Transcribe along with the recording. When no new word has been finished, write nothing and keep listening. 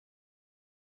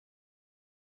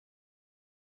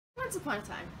Once upon a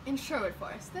time, in Sherwood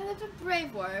Forest, there lived a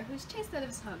brave warrior who was chased out of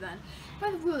his homeland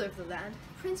by the ruler of the land,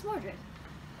 Prince Mordred.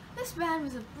 This man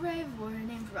was a brave warrior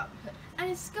named Robin Hood, and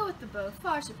his skill with the bow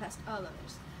far surpassed all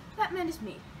others. That man is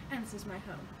me, and this is my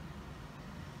home.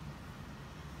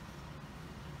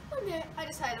 One day, I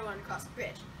decided I wanted to cross a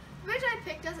bridge. The bridge I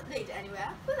picked doesn't lead to anywhere,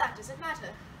 but that doesn't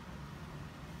matter.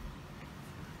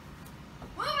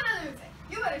 Move another thing.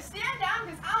 You better stand down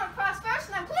because I want to cross first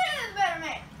and I'm clearly the better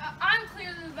man. I'm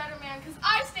clearly the better man because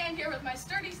I stand here with my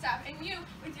sturdy staff and you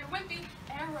with your wimpy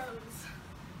arrows.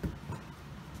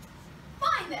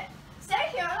 Fine then. Stay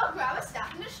here and I'll grab a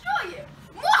staff and destroy you.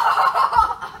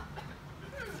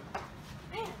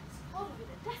 Man, it's cold to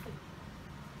the death of me.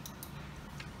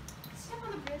 Step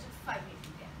on the bridge and fight me if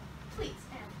you can. Please,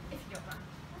 and if you don't mind.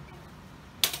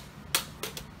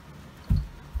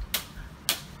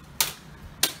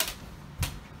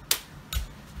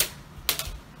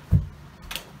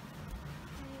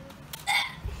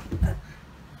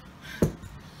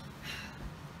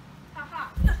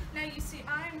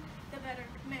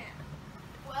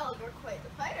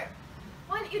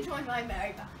 Join my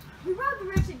merry band. We rob the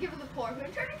rich and give to the poor, who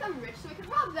in turn become rich so we can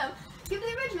rob them, give to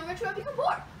the original rich who have become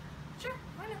poor. Sure,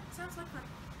 why not? Sounds like fun.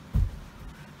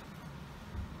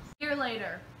 A year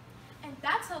later. And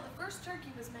that's how the first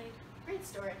turkey was made. Great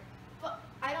story. But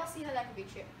I don't see how that could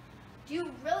be true. Do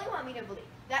you really want me to believe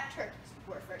that turkeys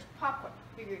were first popcorn,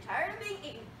 who grew tired of being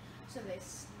eaten, so they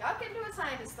snuck into a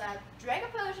scientist lab, drank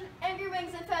a potion, and grew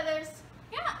wings and feathers?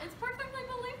 Yeah, it's perfectly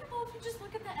believable if you just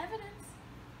look at the evidence.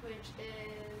 Which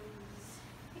is...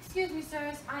 Excuse me,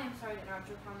 sirs. I am sorry to interrupt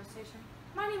your conversation.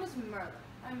 My name is Merlin.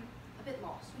 I'm a bit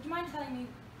lost. Would you mind telling me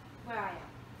where I am?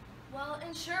 Well,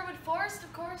 in Sherwood Forest,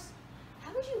 of course.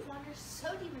 How would you wander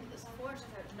so deep into this forest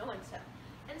without knowing so?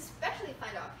 And especially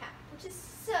find our path, which is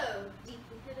so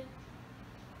deeply hidden.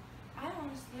 I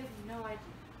honestly have no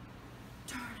idea.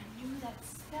 Darn, I knew that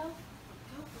spell would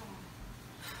go wrong.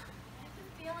 I have a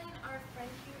feeling our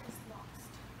friend here is lost.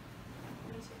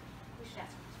 Me too. We should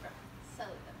ask him his friend.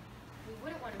 Sully them. We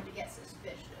wouldn't want him to get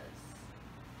suspicious.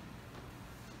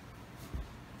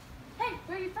 Hey,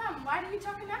 where are you from? Why do you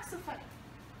talk and act so funny?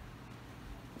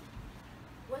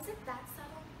 Was it that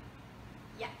subtle?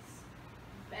 Yes.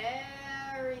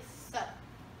 Very subtle.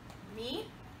 Me?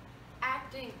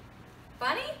 Acting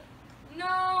funny?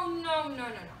 No.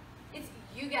 It's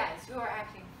you guys who are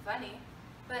acting funny.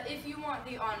 But if you want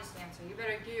the honest answer, you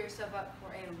better gear yourself up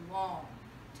for a long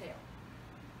tale.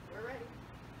 We're ready.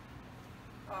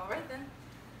 Alright then.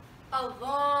 A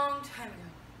long time ago,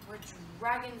 where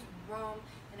dragons roam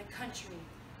in a country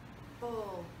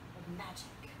full of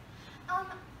magic.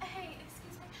 Hey,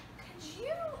 excuse me. Could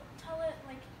you tell it,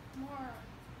 like, more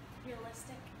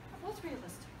realistic? What's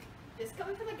realistic? This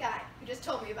coming from the guy who just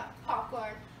told me about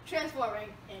popcorn transforming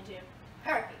into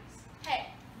hurricanes. Hey,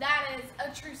 that is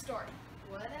a true story.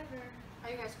 Whatever.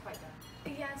 Are you guys quite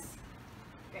done? Yes.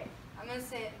 Great. I'm going to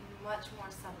say it much more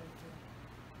subtly.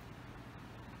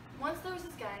 Once there was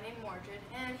this guy named Mordred,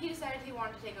 and he decided he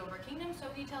wanted to take over a kingdom, so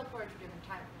he teleported to a different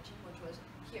time dimension, which was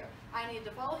here. I needed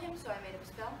to follow him, so I made up a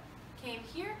spell, came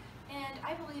here, and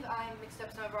I believe I mixed up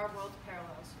some of our world's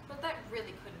parallels. But that really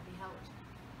couldn't be helped.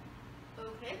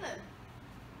 Okay then.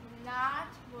 Not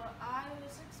what I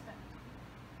was expecting.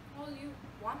 Well, you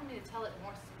wanted me to tell it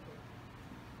more simply.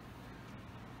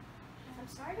 I'm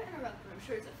sorry to interrupt, but I'm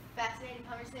sure it's a fascinating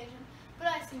conversation, but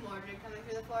I see Mordred coming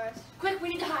through the forest. Quick,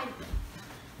 we need to hide!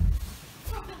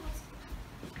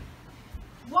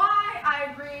 Why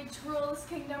I agreed to rule this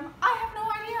kingdom, I have no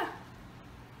idea.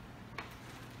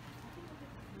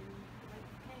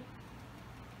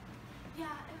 Yeah,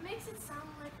 it makes it sound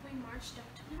like we marched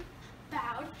up to him,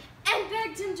 bowed, and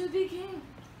begged him to be king.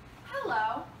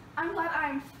 Hello, I'm glad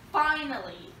I'm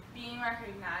finally being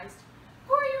recognized.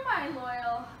 Who are you, my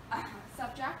loyal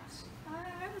subject?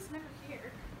 I was never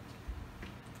here.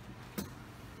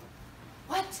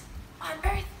 What on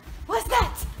earth was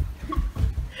that?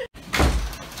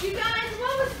 You guys,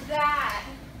 what was that?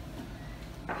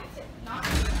 Is it not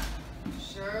me?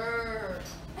 Sure.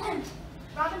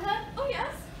 Robin Hood? Oh,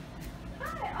 yes.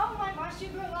 Hi. Oh my gosh, you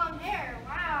grew long hair.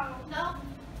 Wow. No,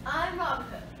 I'm Robin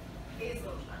Hood. He's a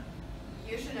little shy.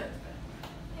 You should know this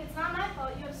better. It's not my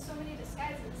fault. You have so many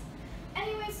disguises.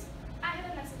 Anyways, I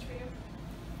have a message for you.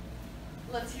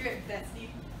 Let's hear it,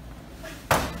 Bestie.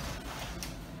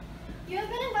 You have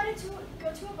been invited to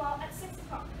go to a ball at 6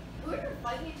 o'clock. Who would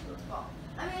invite me to a ball?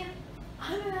 I mean,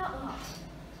 I'm an outlaw.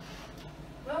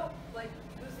 Well, like,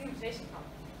 who's the invitation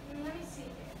from? Let me see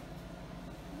here.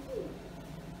 Ooh.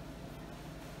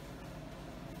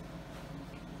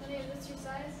 Honey, is this your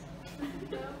size?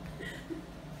 No?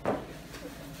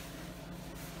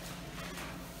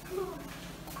 Come on.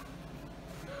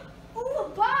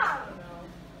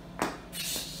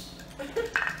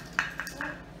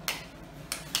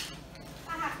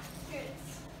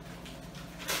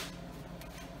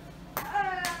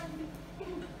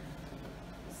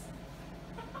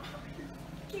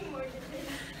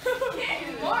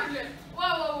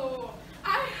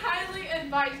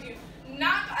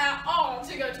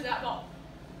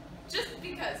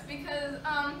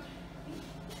 because,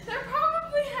 they're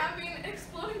probably having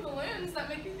exploding balloons that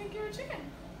make you think you're a chicken.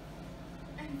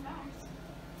 And in fact,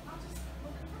 I'll just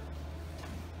look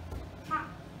around.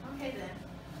 Okay then.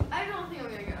 I don't think I'm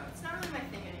gonna go. It's not really my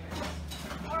thing anyway.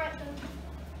 Alright then.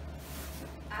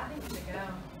 I think you should go.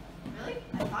 Really?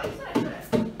 I thought you said I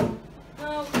shouldn't. No,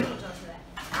 we don't judge for that.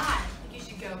 I think you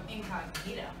should go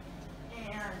incognito.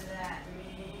 And that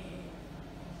means...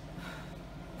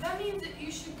 That means that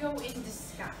you should go in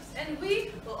disguise, and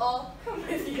we will all come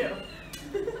with you.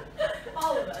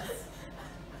 All of us.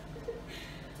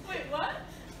 Wait, what?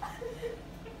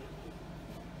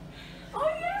 Oh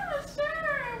yeah,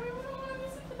 sure! We wouldn't want to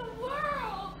miss it for the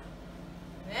world!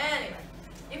 Anyway,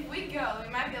 if we go, we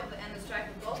might be able to end the strike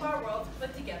with both of our worlds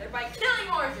put together by killing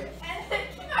Mordred. And then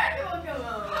Kinardo will come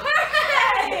home.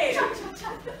 Hooray!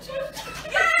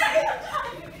 Yay!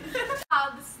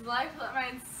 This is life that my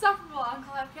insufferable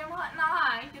Uncle F. Camelot and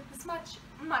I get this much,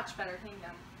 much better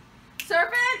kingdom.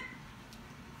 Serpent!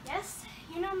 Yes,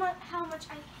 you know how much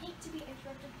I hate to be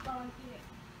interrupted while I'm eating.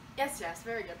 Yes,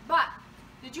 very good. But,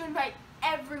 did you invite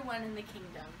everyone in the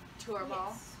kingdom to our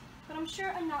ball? Yes, but I'm sure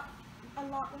a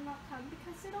lot will not come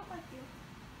because they don't like you.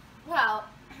 Well,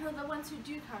 the ones who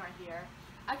do come are here.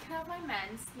 I can have my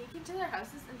men sneak into their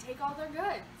houses and take all their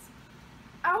goods.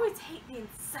 I always hate the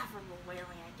insufferable wailing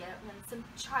I get when some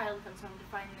child comes home to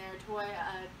find their toy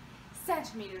a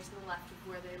centimeter to the left of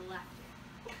where they left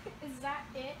it. Is that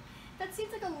it? That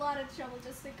seems like a lot of trouble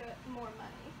just to get more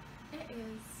money. It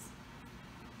is.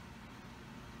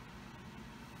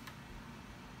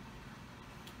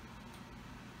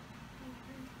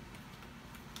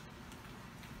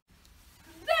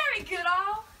 Very good,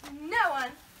 all. No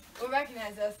one will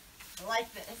recognize us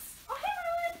like this. Oh, hey,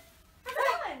 Merlin! How's it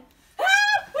going?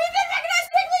 Help! We've been recognized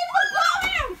quickly!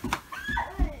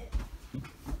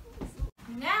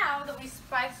 Now that we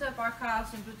spiced up our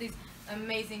costumes with these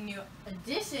amazing new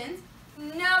additions,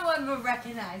 no one will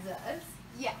recognize us.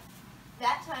 Yeah.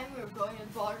 That time we were going to the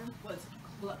ballroom was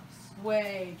close.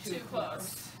 Way too, Too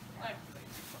close. Like, way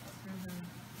too close.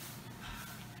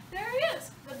 There he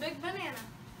is, the big banana.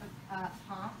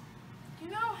 Huh? You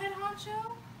know, head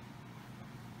honcho?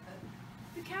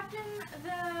 The captain,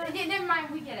 Never mind,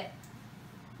 we get it.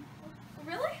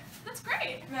 Really? That's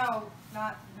great. No,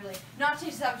 not really. Not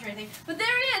change the subject or anything. But there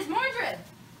he is, Mordred!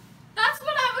 That's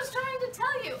what I was trying to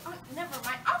tell you. Oh, never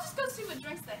mind. I'll just go see what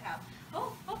drinks they have.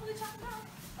 Oh, hopefully talk about.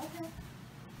 Okay.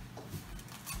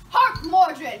 Hark,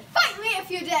 Mordred! Fight me if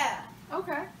you dare!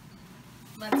 Okay.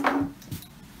 Let's go.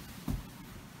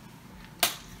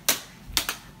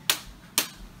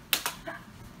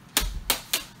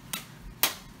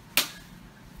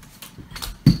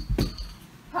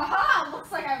 Haha!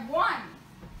 Looks like I won.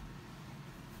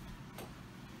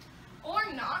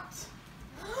 Or not.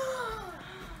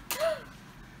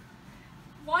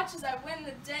 Watch as I win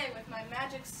the day with my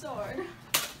magic sword.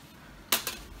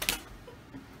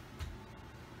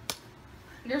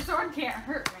 Your sword can't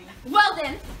hurt me. Well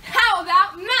then, how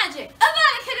about magic?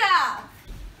 Avada Kedavra!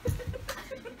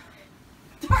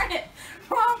 Darn it!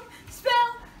 Wrong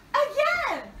spell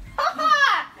again!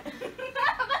 Haha!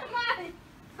 Now that my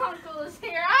uncle is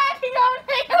here, I can go and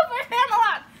take over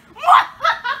Camelot!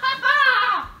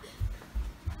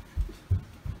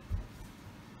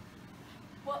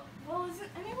 Well,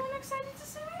 isn't anyone excited to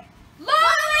say? Long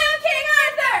live King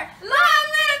Arthur! Long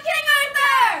live King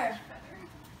Arthur!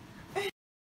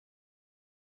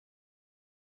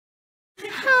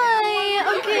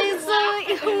 Hi, okay, so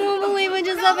you won't believe what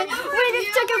just happened. We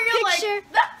just took a picture.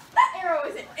 That arrow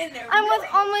isn't in there. I'm with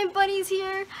all my buddies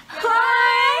here.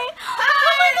 Hi! Oh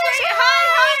my gosh, hi!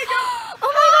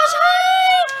 Oh my gosh,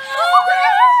 hi! Oh my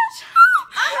gosh!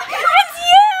 It's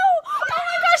you! Oh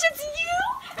my gosh, it's you!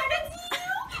 And it's you!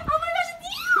 Oh my gosh, it's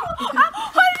you!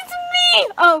 Oh, it's me!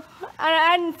 Oh, I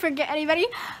didn't forget anybody.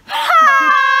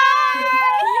 Hi!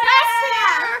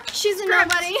 Yes, She's a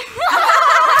nobody.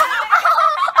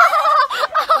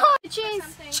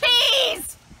 Cheese!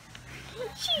 Cheese!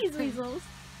 Cheese weasels.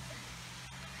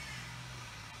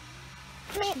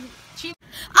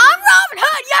 I'm Robin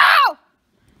Hood,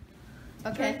 yo!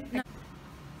 Okay. No.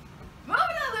 I'm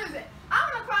gonna lose it.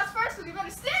 I'm gonna cross first, so you better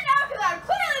stand down because I'm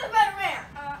clearly the better man.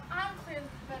 I'm clearly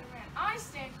the better man. I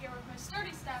stand here with my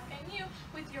sturdy staff and you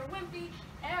with your wimpy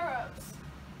arrows.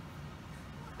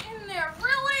 In there,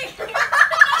 really?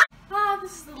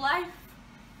 This is the life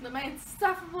that my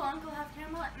insufferable Uncle F.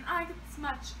 Camelot and I get this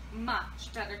much,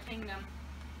 much better kingdom.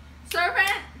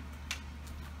 Servant!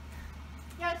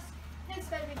 Yes, it's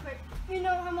better be quick. You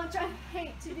know how much I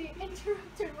hate to be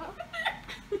interrupted while...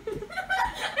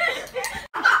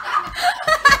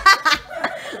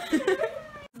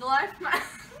 The life my...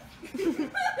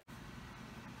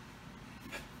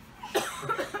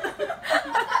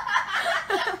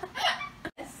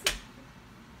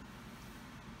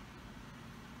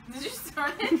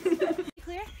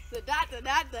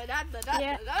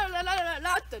 Yeah.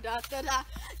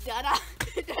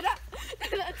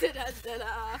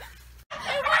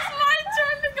 It was my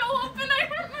turn to go up and I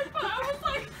hurt my butt. I was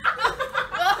like,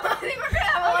 I think we're gonna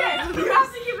have a okay, lot of you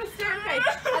have to keep a straight face.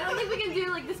 I don't think we can do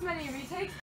like this many retakes.